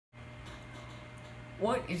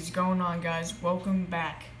What is going on, guys? Welcome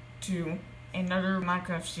back to another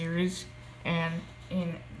Minecraft series, and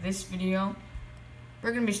in this video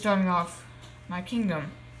we're gonna be starting off my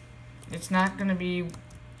kingdom. It's not gonna be,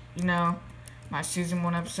 my season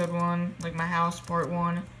 1 episode 1, like my house part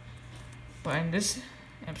 1, but in this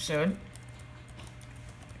episode,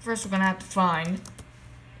 first we're gonna have to find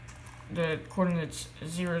the coordinates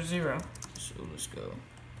 0, 0. So let's go.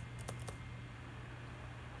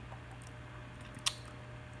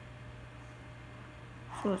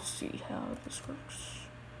 So let's see how this works.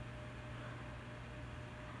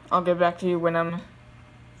 I'll get back to you when I'm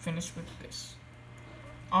finished with this.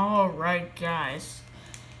 Alright, guys.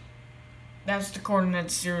 That's the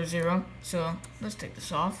coordinates 0, 0. So let's take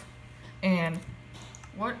this off. And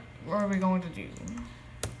what are we going to do?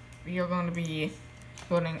 We are going to be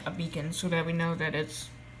building a beacon so that we know that it's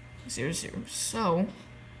 0, 0. So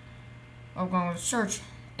what we're going to search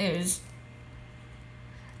is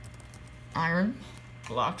iron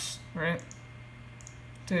blocks, right,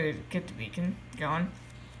 to get the beacon going.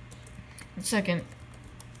 And second,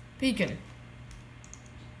 beacon,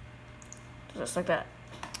 just like that.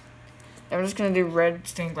 And we're just gonna do red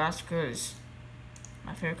stained glass because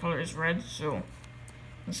my favorite color is red. So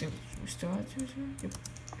let's see, we still have 2, 0. Yep.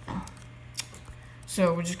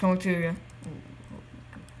 So we're just going to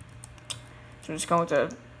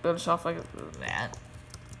build this off like that.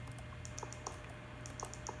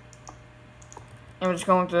 And we're just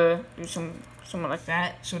going to do something like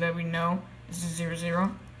that so that we know this is 0,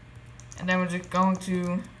 0. And then we're just going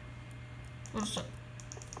to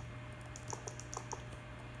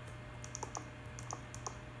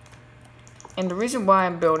and the reason why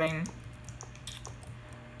I'm building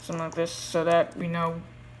something like this so that we know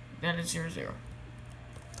that it's 0, 0.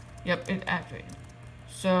 Yep, it activated.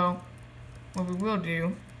 So what we will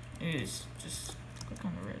do is just click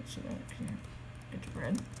on the red so that I can get the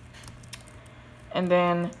red. And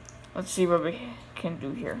then let's see what we can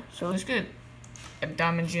do here. So let's get a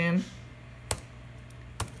diamond gem.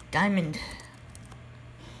 Diamond.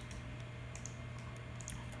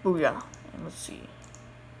 Booyah. And let's see.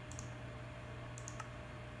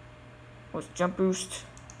 What's jump boost?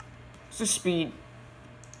 What's the speed?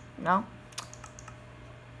 No?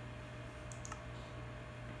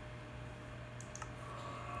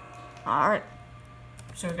 Alright.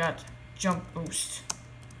 So we got jump boost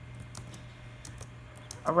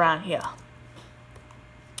around here.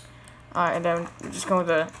 Alright, and then we're just going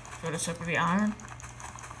to fill this up with the iron.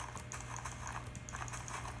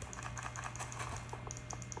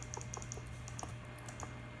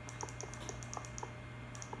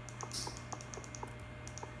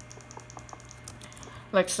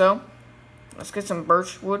 Like so. Let's get some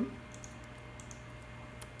birch wood.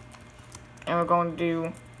 And we're going to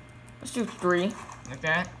do, let's do 3, like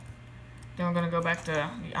that. Then we're going to go back to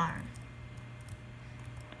the iron.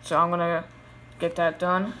 So I'm gonna get that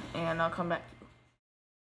done, and I'll come back to you.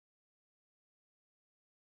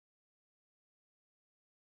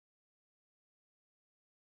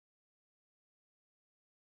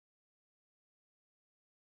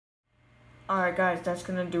 Alright, guys, that's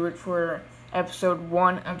gonna do it for episode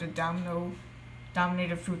 1 of the Dominator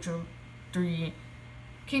FOOCH03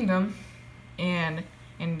 Kingdom. And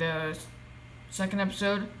in the second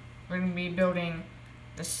episode, we're gonna be building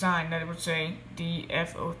the sign that would say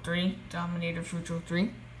DFO3, Dominator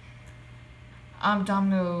FOOCH03. I'm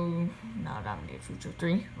Dominator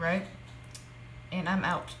FOOCH03, right? And I'm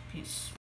out. Peace.